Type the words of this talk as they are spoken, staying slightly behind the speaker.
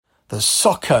The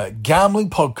Soccer Gambling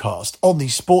Podcast on the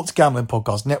Sports Gambling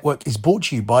Podcast Network is brought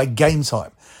to you by Game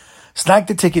Time. Snag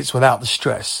the tickets without the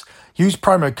stress. Use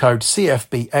promo code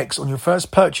CFBX on your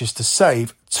first purchase to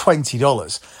save $20.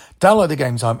 Download the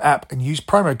Game Time app and use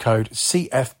promo code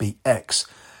CFBX.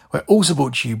 We're also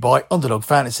brought to you by Underdog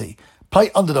Fantasy. Play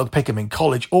Underdog Pick'em in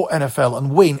college or NFL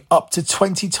and win up to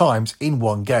 20 times in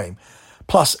one game.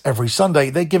 Plus, every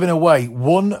Sunday, they're giving away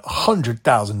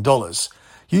 $100,000.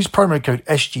 Use promo code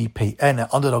SGPN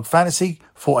at Underdog Fantasy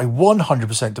for a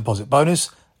 100% deposit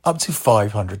bonus up to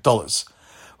 $500.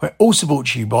 We're also brought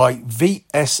to you by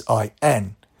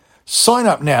VSIN. Sign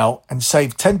up now and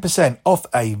save 10% off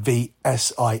a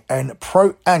VSIN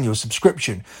Pro annual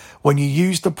subscription when you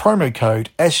use the promo code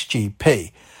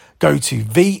SGP. Go to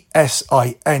VSIN.com,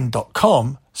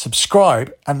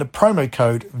 subscribe, and the promo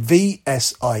code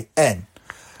VSIN.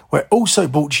 We're also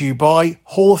brought to you by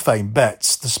Hall of Fame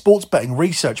Bets, the sports betting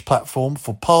research platform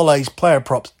for parlays, player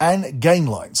props, and game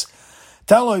lines.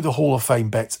 Download the Hall of Fame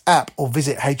Bets app or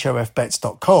visit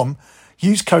hofbets.com.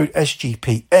 Use code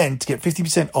SGPN to get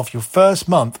 50% off your first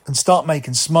month and start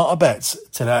making smarter bets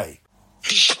today.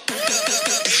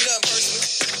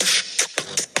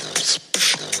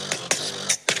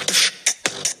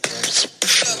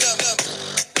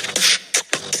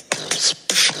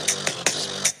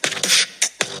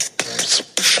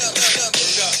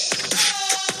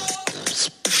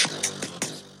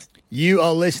 You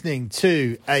are listening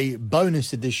to a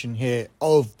bonus edition here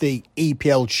of the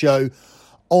EPL show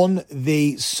on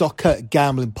the Soccer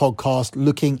Gambling Podcast,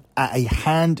 looking at a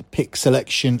hand-picked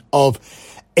selection of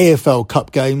EFL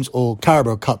Cup games or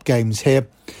Carabao Cup games here.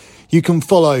 You can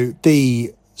follow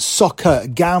the Soccer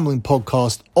Gambling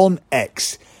Podcast on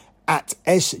X at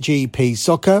SGP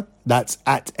Soccer. That's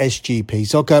at SGP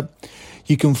Soccer.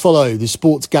 You can follow the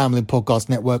Sports Gambling Podcast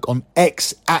Network on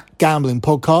X at Gambling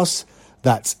Podcasts.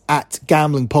 That's at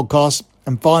Gambling Podcast.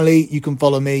 And finally, you can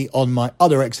follow me on my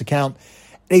other X account.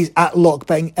 It is at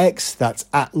LockBettingX. That's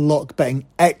at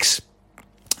LockBettingX.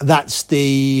 That's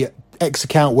the X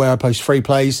account where I post free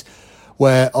plays,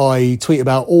 where I tweet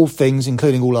about all things,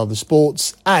 including all other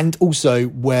sports, and also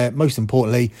where, most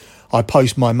importantly, I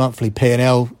post my monthly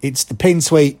P&L. It's the pin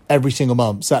tweet every single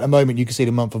month. So at the moment, you can see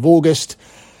the month of August.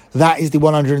 That is the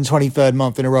 123rd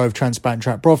month in a row of transparent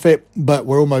track profit, but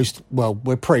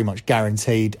we're pretty much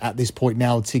guaranteed at this point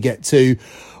now to get to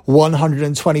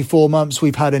 124 months.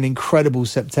 We've had an incredible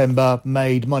September,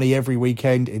 made money every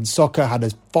weekend in soccer, had a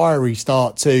fiery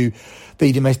start to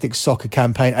the domestic soccer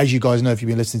campaign. As you guys know, if you've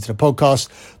been listening to the podcast,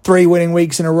 3 winning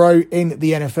weeks in a row in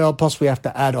the NFL. Plus, we have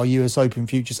to add our US Open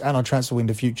futures and our transfer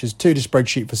window futures to the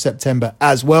spreadsheet for September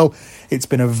as well. It's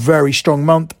been a very strong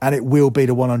month, and it will be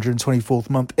the 124th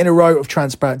month in a row of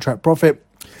transparent track profit.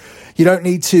 You don't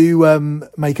need to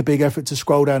make a big effort to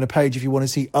scroll down a page if you want to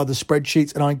see other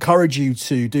spreadsheets, and I encourage you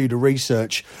to do the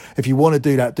research. If you want to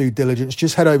do that due diligence,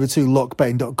 just head over to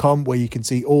lockbetting.com, where you can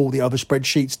see all the other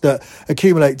spreadsheets that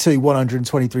accumulate to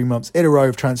 123 months in a row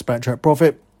of transparent track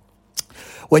profit.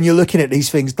 When you're looking at these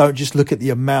things, don't just look at the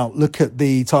amount. Look at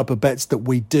the type of bets that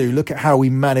we do. Look at how we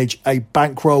manage a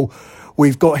bankroll.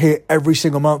 We've got here every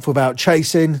single month without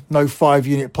chasing, no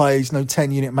 5-unit plays, no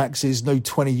 10-unit maxes, no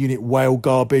 20-unit whale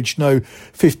garbage, no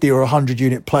 50 or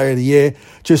 100-unit player of the year.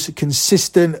 Just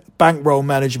consistent bankroll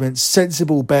management,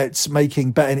 sensible bets,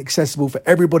 making betting accessible for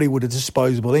everybody with a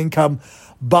disposable income.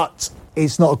 But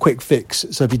it's not a quick fix.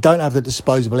 So if you don't have the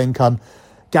disposable income,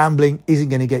 gambling isn't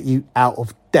going to get you out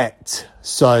of debt.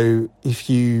 So if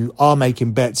you are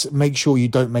making bets, make sure you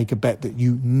don't make a bet that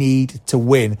you need to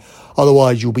win.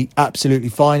 Otherwise, you'll be absolutely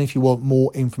fine. If you want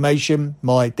more information,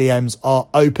 my DMs are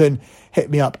open. Hit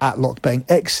me up at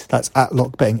LockBettingX. That's at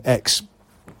LockBettingX.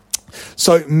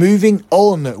 So moving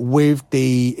on with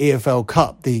the EFL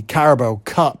Cup, the Carabao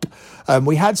Cup.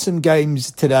 We had some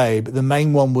games today, but the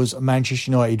main one was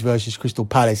Manchester United versus Crystal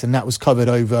Palace, and that was covered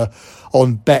over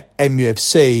on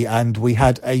BetMUFC, and we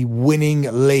had a winning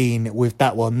lean with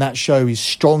that one. That show is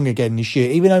strong again this year.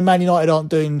 Even though Man United aren't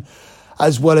doing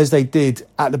as well as they did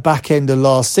at the back end of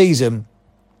last season,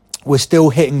 we're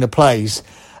still hitting the plays.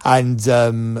 And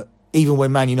even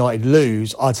when Man United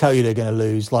lose, I tell you they're going to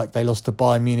lose. Like they lost to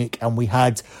Bayern Munich, and we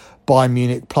had Bayern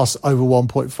Munich plus over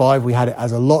 1.5. We had it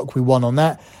as a lock. We won on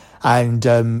that. And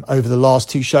over the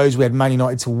last 2 shows, we had Man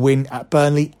United to win at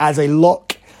Burnley as a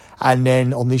lock. And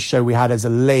then on this show, we had as a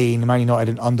lean Man United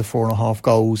and under 4.5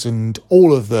 goals. And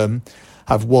all of them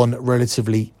have won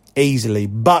relatively easily.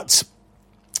 But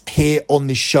here on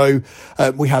this show.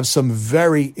 We have some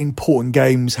very important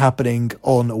games happening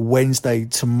on Wednesday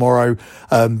tomorrow.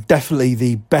 Definitely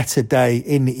the better day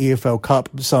in the EFL Cup.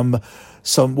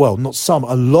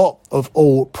 A lot of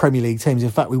all Premier League teams.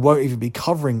 In fact, we won't even be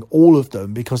covering all of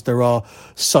them because there are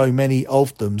so many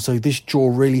of them. So this draw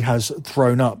really has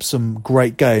thrown up some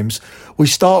great games. We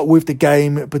start with the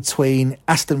game between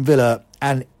Aston Villa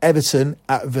and Everton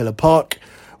at Villa Park,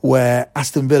 where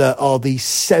Aston Villa are the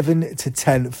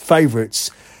 7-10 favourites.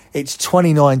 It's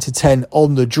 29-10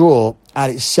 on the draw,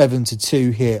 and it's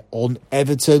 7-2 here on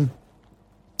Everton.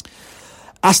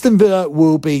 Aston Villa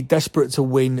will be desperate to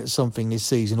win something this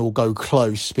season or go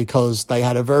close because they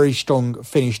had a very strong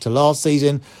finish to last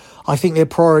season. I think their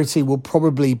priority will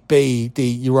probably be the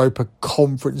Europa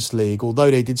Conference League,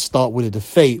 although they did start with a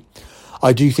defeat.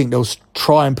 I do think they'll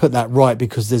try and put that right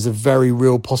because there's a very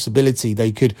real possibility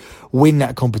they could win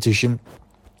that competition.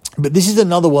 But this is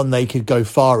another one they could go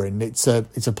far in. It's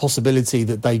a possibility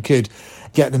that they could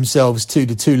get themselves to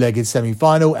the two-legged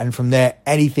semi-final, and from there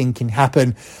anything can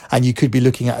happen, and you could be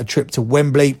looking at a trip to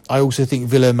Wembley. I also think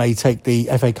Villa may take the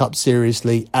FA Cup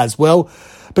seriously as well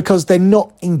because they're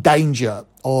not in danger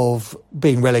of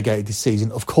being relegated this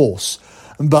season, of course.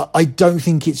 But I don't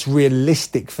think it's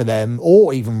realistic for them,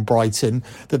 or even Brighton,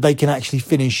 that they can actually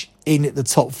finish in the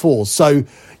top four. So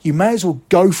you may as well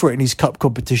go for it in these cup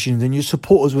competitions, and your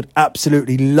supporters would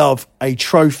absolutely love a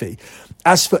trophy.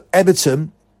 As for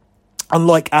Everton,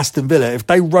 unlike Aston Villa, if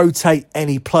they rotate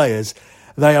any players,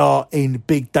 they are in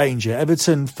big danger.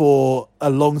 Everton, for a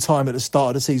long time at the start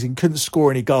of the season, couldn't score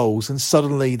any goals, and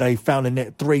suddenly they found a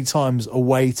net 3 times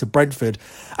away to Brentford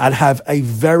and have a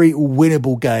very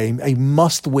winnable game, a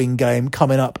must-win game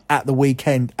coming up at the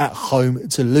weekend at home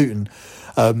to Luton.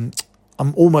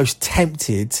 I'm almost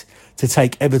tempted to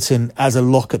take Everton as a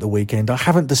lock at the weekend. I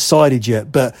haven't decided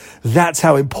yet, but that's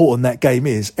how important that game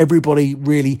is. Everybody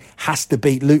really has to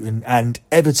beat Luton, and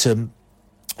Everton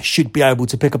should be able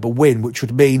to pick up a win, which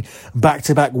would mean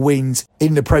back-to-back wins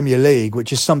in the Premier League,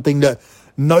 which is something that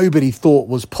nobody thought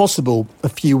was possible a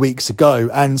few weeks ago.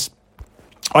 And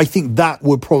I think that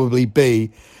would probably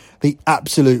be the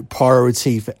absolute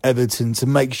priority for Everton, to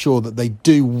make sure that they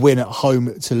do win at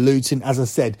home to Luton. As I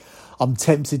said, I'm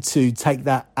tempted to take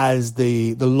that as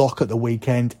the lock at the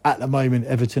weekend. At the moment,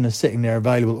 Everton are sitting there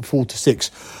available at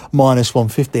 4-6 minus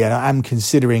 150. And I am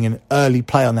considering an early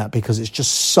play on that because it's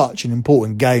just such an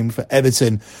important game for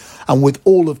Everton. And with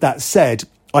all of that said,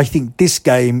 I think this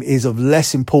game is of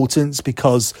less importance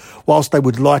because whilst they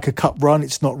would like a cup run,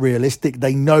 it's not realistic.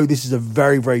 They know this is a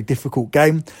very, very difficult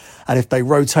game. And if they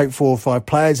rotate 4 or 5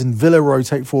 players and Villa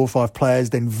rotate 4 or 5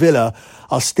 players, then Villa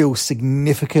are still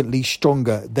significantly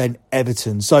stronger than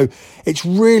Everton. So it's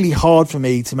really hard for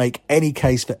me to make any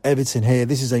case for Everton here.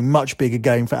 This is a much bigger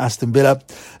game for Aston Villa.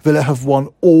 Villa have won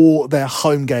all their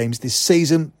home games this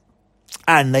season,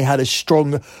 and they had a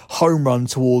strong home run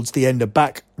towards the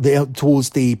back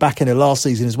end of last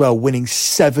season as well, winning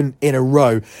 7 in a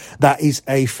row. That is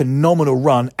a phenomenal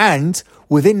run. And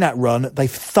within that run,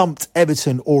 they've thumped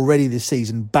Everton already this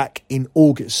season back in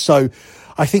August. So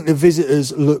I think the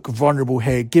visitors look vulnerable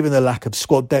here, given the lack of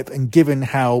squad depth and given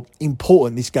how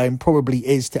important this game probably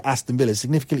is to Aston Villa,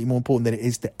 significantly more important than it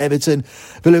is to Everton.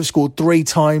 Villa have scored 3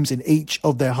 times in each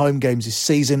of their home games this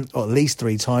season, or at least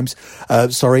 3 times,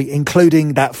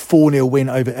 including that 4-0 win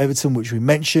over Everton, which we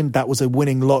mentioned. That was a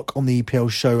winning lock on the EPL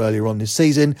show earlier on this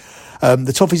season.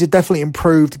 The Toffees have definitely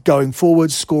improved going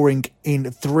forward, scoring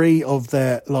in 3 of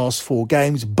their last 4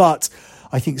 games, but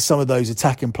I think some of those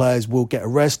attacking players will get a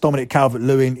rest. Dominic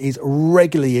Calvert-Lewin is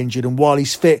regularly injured, and while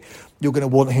he's fit, you're going to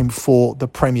want him for the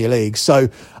Premier League. So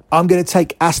I'm going to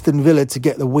take Aston Villa to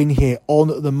get the win here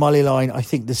on the money line. I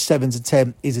think the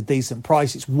 7-10 is a decent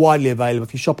price. It's widely available.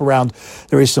 If you shop around,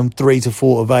 there is some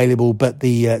 3-4 available, but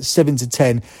the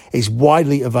 7-10 is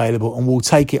widely available, and we'll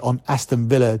take it on Aston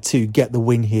Villa to get the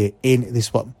win here in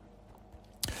this one.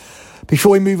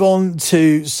 Before we move on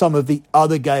to some of the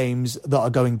other games that are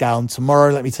going down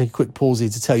tomorrow, let me take a quick pause here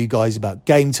to tell you guys about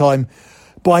Game Time.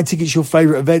 Buying tickets to your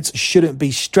favourite events shouldn't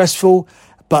be stressful,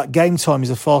 but Game Time is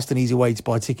a fast and easy way to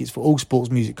buy tickets for all sports,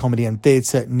 music, comedy and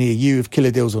theatre near you, with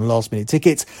killer deals on last minute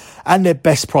tickets and their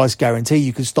best price guarantee.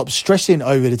 You can stop stressing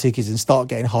over the tickets and start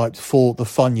getting hyped for the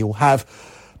fun you'll have.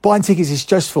 Buying tickets is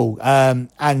stressful, and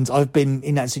I've been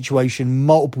in that situation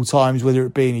multiple times, whether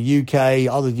it be in the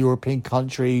UK, other European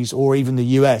countries, or even the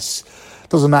US.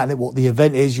 Doesn't matter what the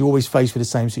event is, you're always faced with the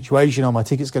same situation. Are my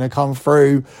tickets going to come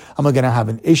through? Am I going to have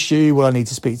an issue? Will I need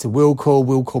to speak to Will Call?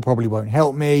 Will Call probably won't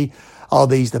help me. Are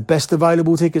these the best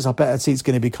available tickets? Are better seats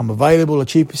going to become available? Are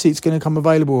cheaper seats going to come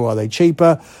available? Or are they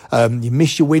cheaper? You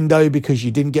missed your window because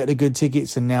you didn't get the good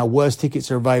tickets and now worse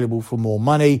tickets are available for more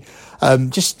money.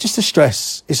 Just a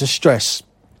stress. It's a stress.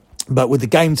 But with the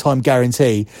game time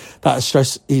guarantee, that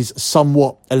stress is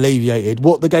somewhat alleviated.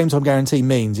 What the game time guarantee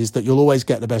means is that you'll always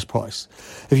get the best price.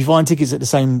 If you find tickets at the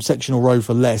same section or row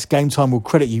for less, game time will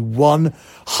credit you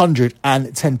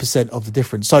 110% of the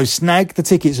difference. So snag the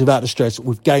tickets without the stress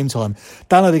with game time.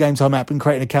 Download the game time app and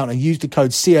create an account and use the code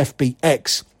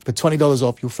CFBX for $20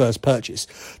 off your first purchase.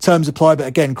 Terms apply, but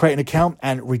again, create an account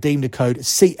and redeem the code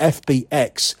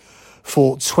CFBX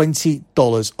for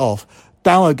 $20 off.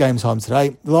 Download Game Time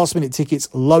today. Last minute tickets,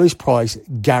 lowest price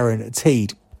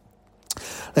guaranteed.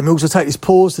 Let me also take this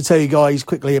pause to tell you guys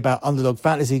quickly about Underdog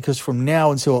Fantasy, because from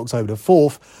now until October the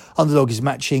 4th, Underdog is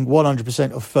matching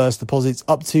 100% of first deposits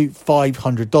up to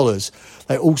 $500.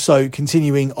 They're also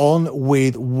continuing on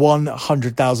with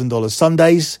 $100,000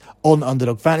 Sundays on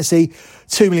Underdog Fantasy.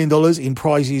 $2 million in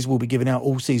prizes will be given out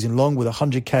all season long, with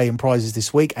 $100K in prizes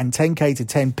this week and $10K to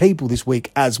 10 people this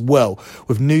week as well,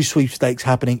 with new sweepstakes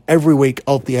happening every week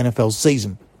of the NFL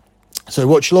season. So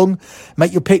watch along,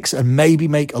 make your picks, and maybe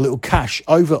make a little cash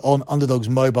over on Underdog's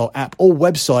mobile app or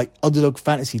website,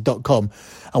 underdogfantasy.com.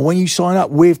 And when you sign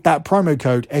up with that promo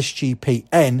code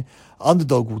SGPN,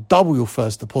 Underdog will double your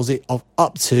first deposit of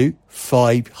up to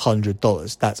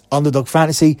 $500. That's Underdog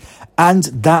Fantasy, and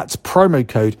that's promo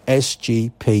code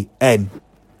SGPN.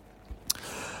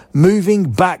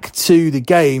 Moving back to the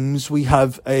games, we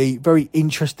have a very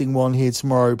interesting one here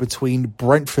tomorrow between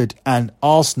Brentford and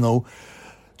Arsenal.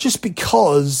 Just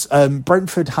because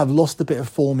Brentford have lost a bit of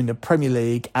form in the Premier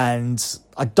League, and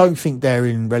I don't think they're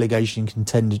in relegation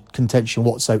contention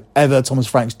whatsoever. Thomas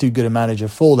Frank's too good a manager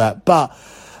for that, but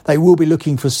they will be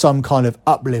looking for some kind of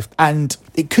uplift, and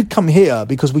it could come here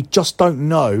because we just don't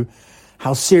know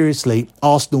how seriously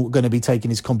Arsenal are going to be taking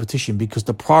this competition, because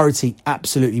the priority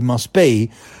absolutely must be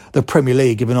the Premier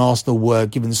League, given Arsenal were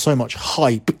given so much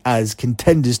hype as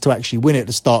contenders to actually win it at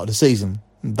the start of the season.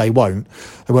 They won't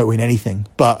win anything,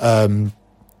 but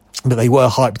they were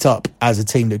hyped up as a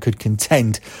team that could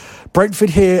contend. Brentford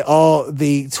here are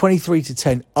the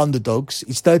 23-10 underdogs.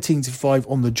 It's 13-5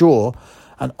 on the draw,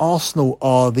 and Arsenal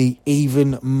are the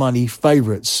even money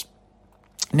favourites.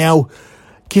 Now,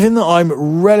 given that I'm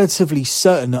relatively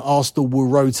certain that Arsenal will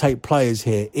rotate players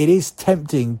here, it is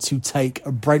tempting to take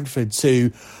Brentford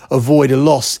to avoid a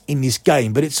loss in this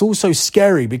game, but it's also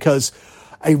scary because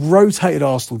a rotated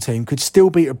Arsenal team could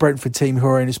still beat a Brentford team who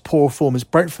are in as poor form as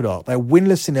Brentford are. They're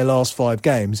winless in their last 5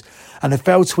 games, and they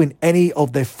failed to win any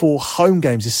of their 4 home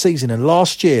games this season. And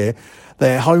last year,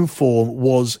 their home form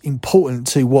was important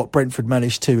to what Brentford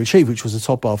managed to achieve, which was a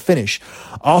top half finish.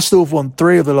 Arsenal have won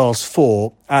 3 of the last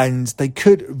 4, and they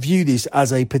could view this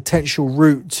as a potential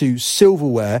route to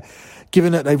silverware,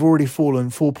 given that they've already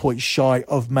fallen 4 points shy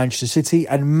of Manchester City,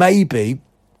 and maybe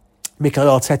Mikel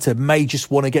Arteta may just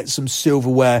want to get some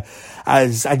silverware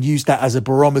and use that as a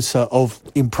barometer of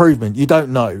improvement. You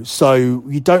don't know. So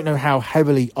you don't know how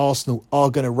heavily Arsenal are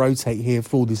going to rotate here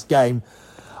for this game.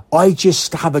 I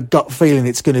just have a gut feeling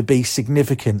it's going to be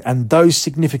significant, and those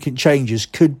significant changes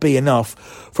could be enough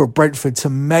for Brentford to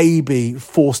maybe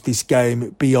force this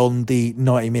game beyond the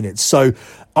 90 minutes. So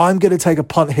I'm going to take a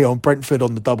punt here on Brentford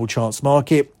on the double chance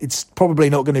market. It's probably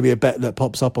not going to be a bet that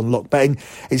pops up on lock betting.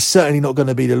 It's certainly not going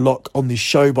to be the lock on this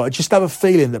show, but I just have a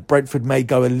feeling that Brentford may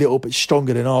go a little bit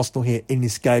stronger than Arsenal here in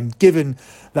this game, given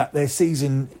that their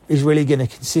season is really going to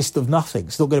consist of nothing.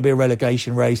 It's not going to be a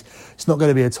relegation race. It's not going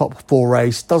to be a top 4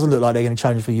 race. Doesn't look like they're going to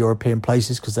challenge for European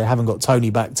places because they haven't got Tony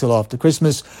back till after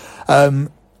Christmas.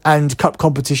 And cup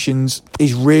competitions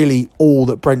is really all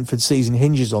that Brentford's season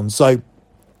hinges on. So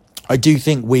I do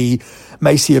think we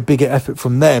may see a bigger effort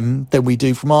from them than we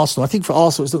do from Arsenal. I think for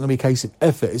Arsenal, it's not going to be a case of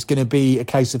effort. It's going to be a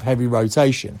case of heavy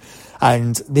rotation.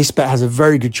 And this bet has a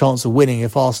very good chance of winning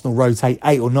if Arsenal rotate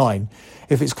 8 or 9.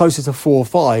 If it's closer to 4 or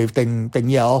 5, then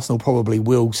yeah, Arsenal probably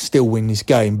will still win this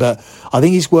game. But I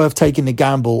think it's worth taking the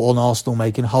gamble on Arsenal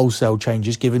making wholesale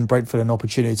changes, giving Brentford an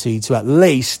opportunity to at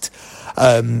least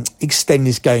extend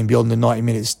this game beyond the 90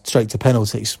 minutes straight to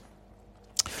penalties.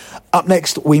 Up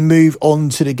next, we move on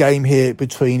to the game here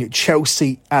between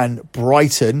Chelsea and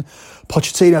Brighton.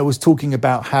 Pochettino was talking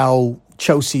about how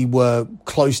Chelsea were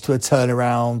close to a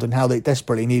turnaround and how they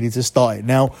desperately needed to start it.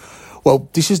 Now, well,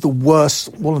 this is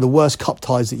one of the worst cup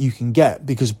ties that you can get,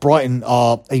 because Brighton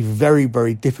are a very,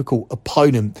 very difficult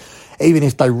opponent. Even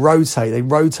if they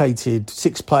rotated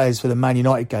 6 players for the Man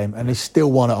United game and they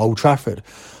still won at Old Trafford.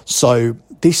 So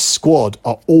this squad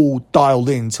are all dialed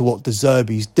in to what De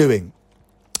Zerbi's doing.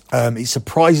 It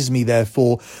surprises me,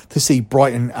 therefore, to see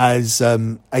Brighton as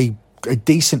a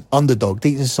decent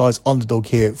sized underdog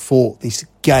here for this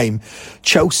game.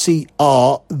 Chelsea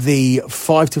are the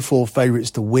 5-4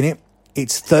 favourites to win it.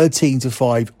 It's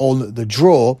 13-5 on the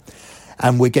draw,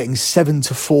 and we're getting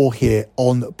 7-4 here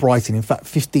on Brighton. In fact,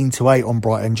 15-8 on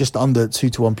Brighton, just under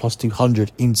 2-1 plus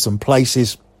 200 in some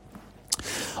places.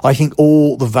 I think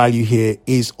all the value here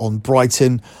is on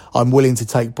Brighton. I'm willing to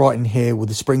take Brighton here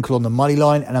with a sprinkle on the money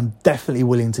line, and I'm definitely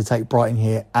willing to take Brighton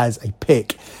here as a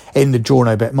pick in the draw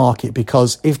no bet market,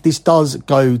 because if this does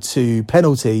go to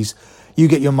penalties, you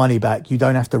get your money back. You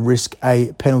don't have to risk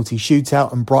a penalty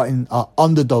shootout, and Brighton are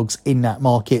underdogs in that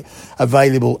market,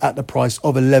 available at the price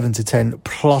of 11-10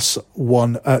 plus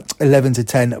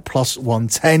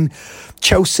 110.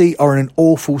 Chelsea are in an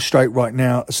awful state right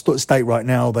now.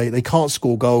 They can't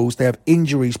score goals. They have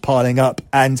injuries piling up,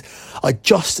 and I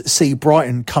just see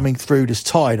Brighton coming through this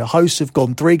tie. The hosts have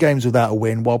gone 3 games without a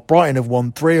win, while Brighton have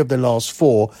won 3 of their last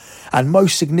 4, and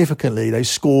most significantly, they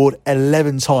scored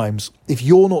 11 times. If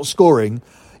you're not scoring,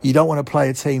 you don't want to play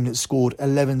a team that scored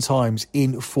 11 times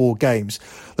in 4 games.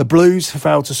 The Blues have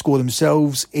failed to score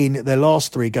themselves in their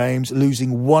last 3 games,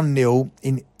 losing 1-0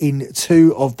 in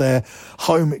 2 of their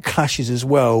home clashes as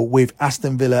well, with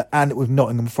Aston Villa and with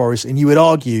Nottingham Forest. And you would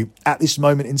argue, at this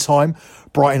moment in time,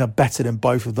 Brighton are better than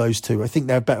both of those two. I think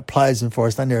they're better players than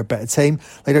Forest, and they're a better team.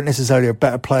 They don't necessarily have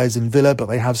better players than Villa, but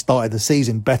they have started the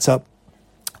season better.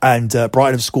 And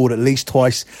Brighton have scored at least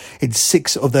twice in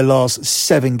 6 of their last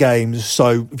 7 games.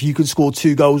 So if you can score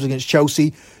 2 goals against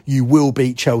Chelsea, you will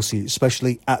beat Chelsea,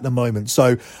 especially at the moment.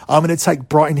 So I'm going to take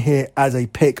Brighton here as a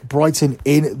pick. Brighton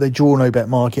in the draw no bet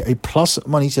market, a plus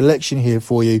money selection here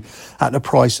for you at the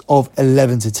price of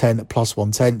 11-10 plus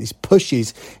 110. This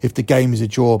pushes if the game is a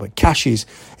draw, but cashes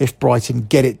if Brighton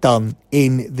get it done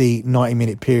in the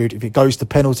 90-minute period. If it goes to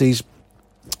penalties,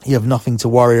 you have nothing to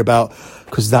worry about,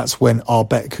 because that's when our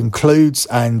bet concludes,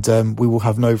 and we will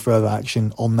have no further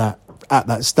action on that at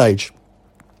that stage.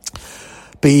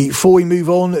 Before we move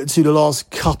on to the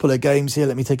last couple of games here,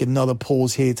 let me take another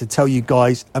pause here to tell you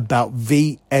guys about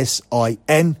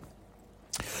VSIN.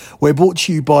 We're brought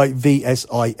to you by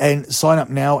VSIN. Sign up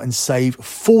now and save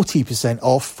 40%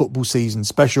 off football season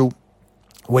special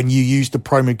when you use the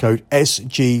promo code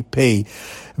SGP.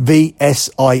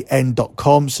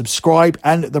 VSIN.com. Subscribe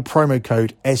and the promo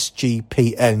code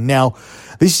SGPN. Now,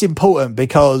 this is important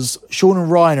because Sean and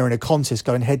Ryan are in a contest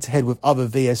going head-to-head with other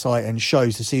VSIN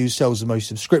shows to see who sells the most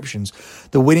subscriptions.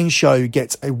 The winning show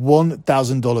gets a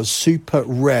 $1,000 super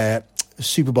rare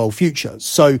Super Bowl future.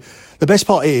 So the best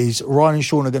part is Ryan and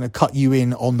Sean are going to cut you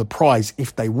in on the prize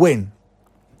if they win.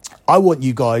 I want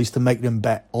you guys to make them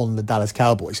bet on the Dallas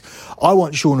Cowboys. I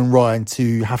want Sean and Ryan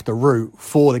to have to root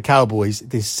for the Cowboys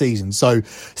this season. So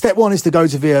step 1 is to go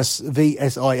to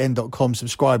VSIN.com,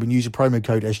 subscribe and use the promo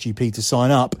code SGP to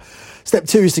sign up. Step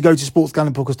 2 is to go to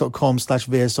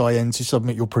sportsgamblingpodcast.com/VSIN to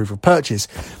submit your proof of purchase.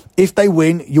 If they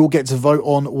win, you'll get to vote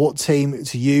on what team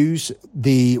to use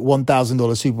the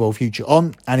 $1,000 Super Bowl future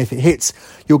on. And if it hits,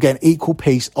 you'll get an equal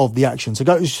piece of the action. So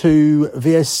go to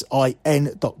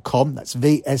VSIN.com. That's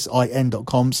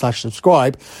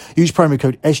VSIN.com/subscribe. Use promo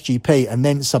code SGP and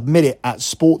then submit it at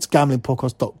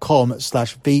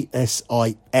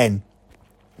sportsgamblingpodcast.com/VSIN.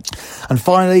 And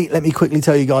finally, let me quickly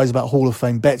tell you guys about Hall of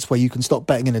Fame Bets, where you can stop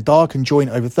betting in the dark and join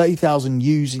over 30,000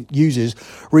 users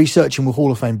researching with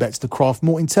Hall of Fame Bets to craft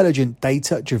more intelligent,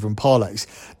 data-driven parlays.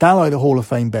 Download the Hall of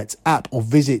Fame Bets app or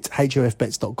visit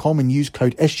hofbets.com and use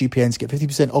code SGPN to get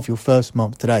 50% off your first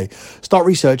month today. Start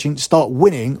researching, start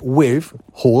winning with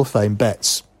Hall of Fame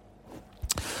Bets.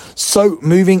 So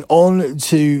moving on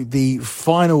to the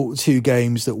final 2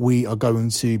 games that we are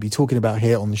going to be talking about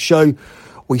here on the show.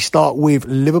 We start with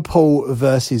Liverpool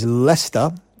versus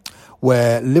Leicester,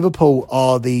 where Liverpool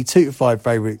are the 2-5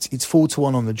 favourites. It's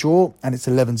 4-1 on the draw, and it's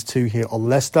 11-2 here on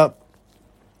Leicester.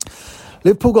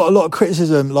 Liverpool got a lot of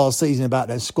criticism last season about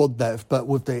their squad depth, but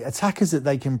with the attackers that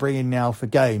they can bring in now for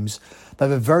games, they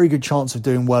have a very good chance of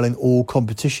doing well in all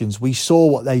competitions. We saw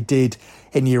what they did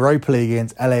in the Europa League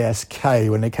against LASK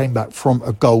when they came back from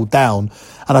a goal down.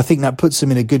 And I think that puts them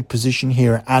in a good position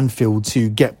here at Anfield to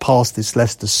get past this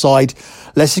Leicester side.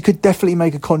 Leicester could definitely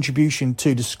make a contribution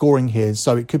to the scoring here,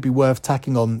 so it could be worth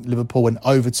tacking on Liverpool and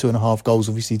over 2.5 goals,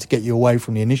 obviously, to get you away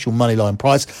from the initial moneyline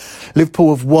price.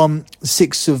 Liverpool have won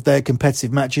 6 of their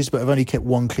competitive matches, but have only kept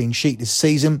 1 clean sheet this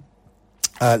season.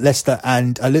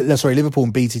 Liverpool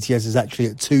and BTTS is actually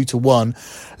at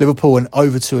 2-1. Liverpool and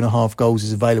over 2.5 goals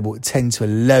is available at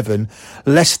 10-11.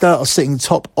 Leicester are sitting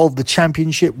top of the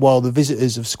Championship, while the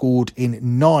visitors have scored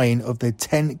in 9 of their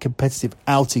 10 competitive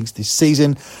outings this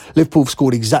season. Liverpool have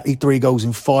scored exactly 3 goals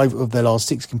in 5 of their last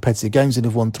 6 competitive games and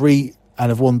have won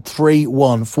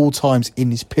 3-1 4 times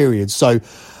in this period. So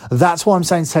that's why I'm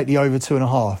saying to take the over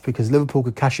 2.5, because Liverpool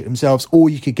could cash it themselves, or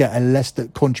you could get a Leicester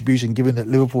contribution, given that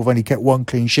Liverpool have only kept 1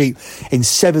 clean sheet in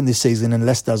 7 this season, and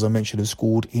Leicester, as I mentioned, have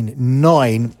scored in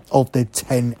 9 of their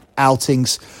 10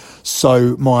 outings.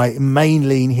 So my main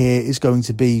lean here is going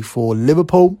to be for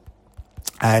Liverpool,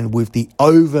 and with the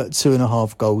over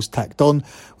 2.5 goals tacked on,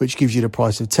 which gives you the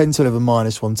price of 10-11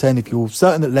 minus 110. If you're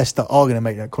certain that Leicester are going to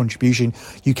make that contribution,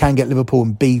 you can get Liverpool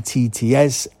and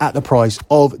BTTS at the price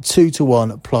of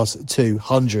 2-1 plus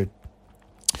 200.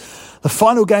 The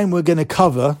final game we're going to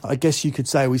cover, I guess you could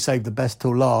say we saved the best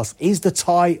till last, is the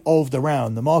tie of the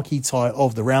round. The marquee tie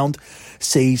of the round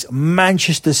sees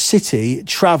Manchester City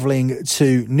travelling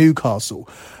to Newcastle,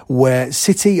 where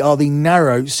City are the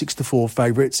narrow 6-4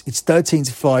 favourites. It's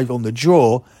 13-5 on the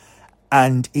draw,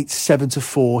 and it's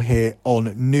 7-4 here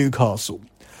on Newcastle.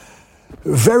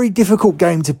 Very difficult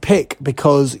game to pick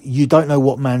because you don't know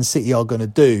what Man City are going to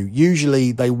do.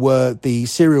 Usually they were the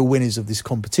serial winners of this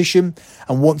competition,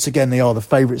 and once again they are the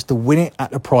favourites to win it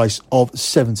at the price of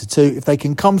 7-2. If they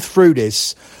can come through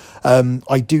this,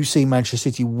 I do see Manchester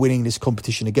City winning this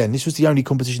competition again. This was the only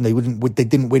competition they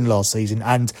didn't win last season,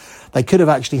 and they could have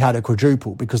actually had a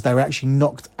quadruple because they were actually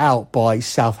knocked out by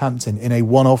Southampton in a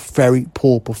one-off very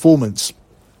poor performance.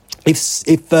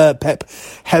 If Pep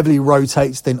heavily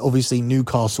rotates, then obviously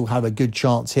Newcastle have a good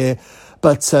chance here.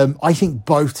 But I think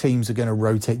both teams are going to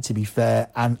rotate, to be fair.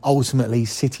 And ultimately,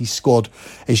 City's squad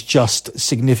is just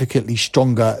significantly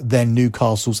stronger than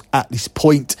Newcastle's at this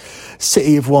point.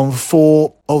 City have won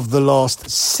 4 of the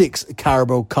last 6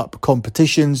 Carabao Cup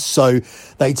competitions. So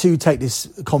they too take this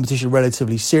competition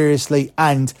relatively seriously.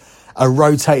 And a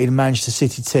rotated Manchester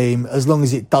City team, as long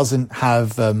as it doesn't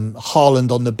have Haaland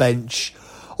on the bench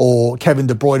or Kevin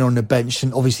De Bruyne on the bench,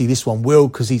 and obviously this one will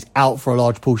because he's out for a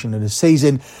large portion of the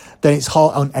season, then it's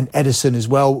hard, and Edison as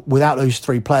well. Without those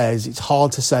 3 players, it's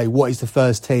hard to say what is the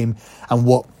first team and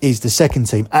what is the second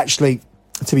team. Actually,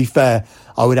 to be fair,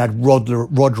 I would add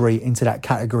Rodri into that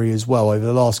category as well. Over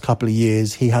the last couple of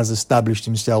years, he has established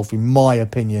himself, in my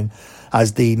opinion,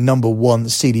 as the number 1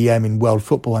 CDM in world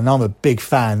football. And I'm a big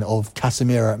fan of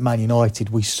Casemiro at Man United.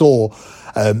 We saw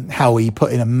how he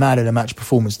put in a man-of-the-match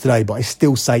performance today, but I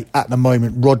still say at the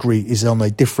moment Rodri is on a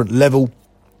different level.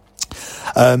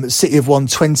 City have won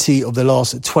 20 of the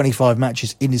last 25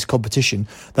 matches in this competition.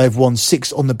 They've won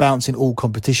 6 on the bounce in all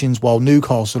competitions, while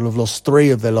Newcastle have lost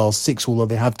 3 of their last 6, although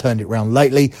they have turned it around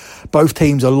lately. Both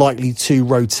teams are likely to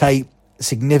rotate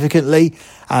significantly,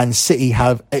 and City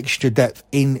have extra depth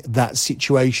in that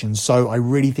situation. So I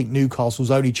really think Newcastle's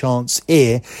only chance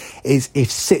here is if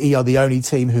City are the only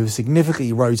team who have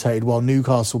significantly rotated, while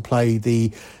Newcastle play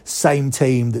the same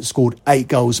team that scored 8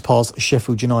 goals past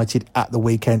Sheffield United at the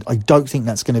weekend. I don't think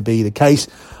that's going to be the case.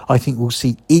 I think we'll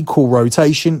see equal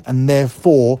rotation, and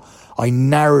therefore I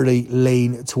narrowly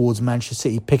lean towards Manchester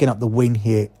City picking up the win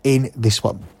here in this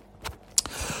one.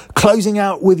 Closing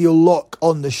out with your lock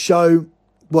on the show.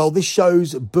 Well, this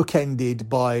show's bookended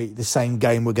by the same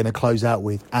game we're going to close out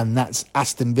with, and that's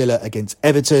Aston Villa against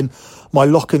Everton. My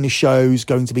lock in the show is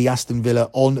going to be Aston Villa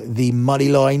on the money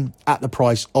line at the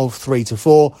price of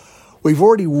 3-4. We've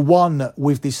already won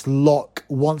with this lock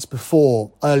once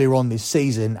before earlier on this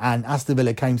season, and Aston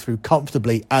Villa came through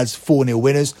comfortably as 4-0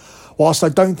 winners. Whilst I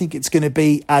don't think it's going to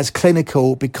be as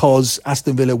clinical because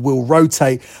Aston Villa will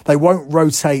rotate, they won't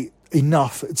rotate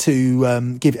enough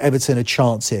to give Everton a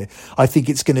chance here. I think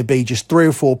it's going to be just 3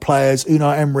 or 4 players.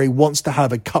 Unai Emery wants to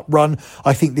have a cup run.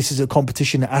 I think this is a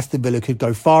competition that Aston Villa could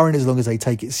go far in as long as they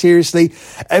take it seriously.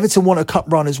 Everton want a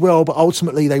cup run as well, but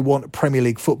ultimately they want Premier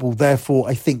League football. Therefore,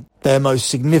 I think their most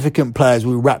significant players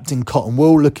will be wrapped in cotton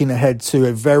wool, looking ahead to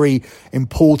a very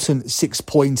important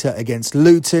 6-pointer against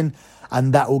Luton.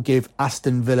 And that will give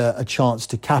Aston Villa a chance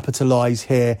to capitalise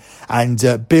here and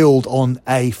build on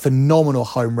a phenomenal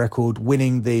home record,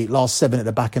 winning the last 7 at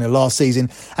the back end of last season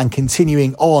and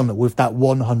continuing on with that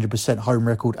 100% home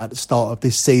record at the start of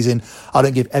this season. I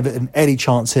don't give Everton any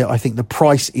chance here. I think the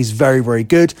price is very, very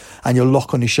good, and your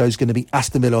lock on the show is going to be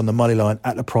Aston Villa on the money line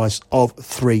at the price of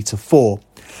 3-4.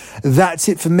 That's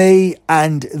it for me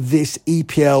and this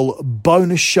EPL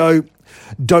bonus show.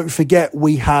 Don't forget,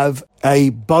 we have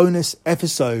a bonus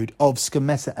episode of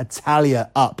Scommessa Italia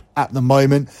up at the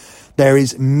moment. There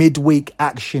is midweek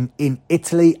action in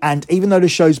Italy, and even though the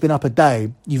show's been up a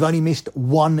day, you've only missed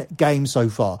one game so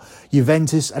far.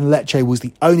 Juventus and Lecce was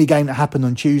the only game that happened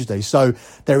on Tuesday, so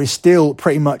there is still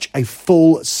pretty much a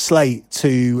full slate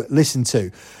to listen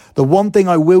to. The one thing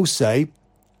I will say,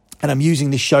 and I'm using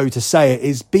this show to say it,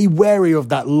 is be wary of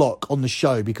that lock on the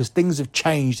show, because things have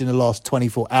changed in the last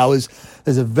 24 hours.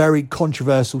 There's a very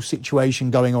controversial situation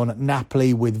going on at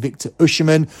Napoli with Victor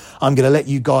Osimhen. I'm going to let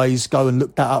you guys go and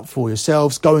look that up for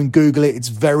yourselves. Go and Google it. It's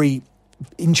very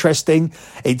interesting.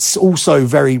 It's also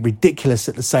very ridiculous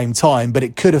at the same time, but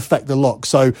it could affect the lock.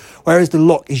 So whereas the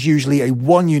lock is usually a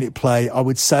 1 unit play, I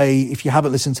would say, if you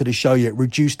haven't listened to the show yet,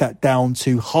 reduce that down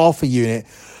to half a unit,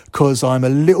 because I'm a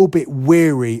little bit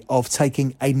weary of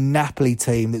taking a Napoli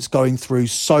team that's going through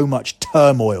so much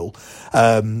turmoil.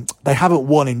 They haven't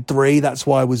won in 3. That's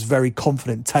why I was very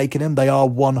confident taking them. They are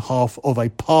one half of a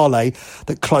parlay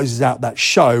that closes out that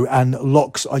show, and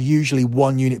locks are usually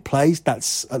 1 unit plays.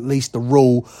 That's at least the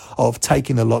rule of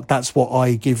taking the lock. That's what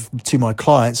I give to my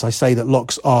clients. I say that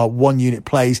locks are 1 unit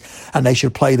plays and they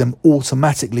should play them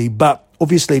automatically. But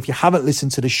obviously, if you haven't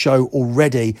listened to the show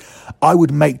already, I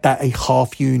would make that a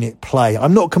half unit play.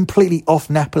 I'm not completely off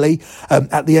Napoli.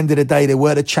 At the end of the day, they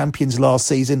were the champions last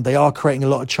season. They are creating a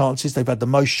lot of chances. They've had the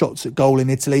most shots at goal in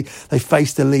Italy. They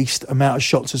faced the least amount of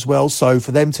shots as well. So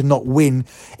for them to not win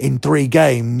in 3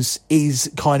 games is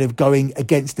kind of going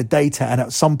against the data. And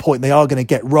at some point, they are going to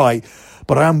get right.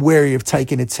 But I am wary of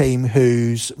taking a team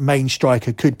whose main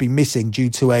striker could be missing due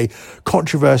to a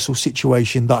controversial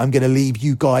situation that I'm going to leave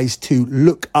you guys to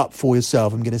look up for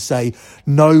yourself. I'm going to say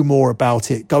no more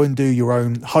about it. Go and do your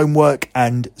own homework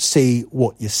and see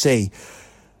what you see.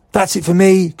 That's it for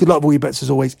me. Good luck with all your bets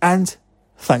as always, and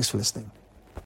thanks for listening.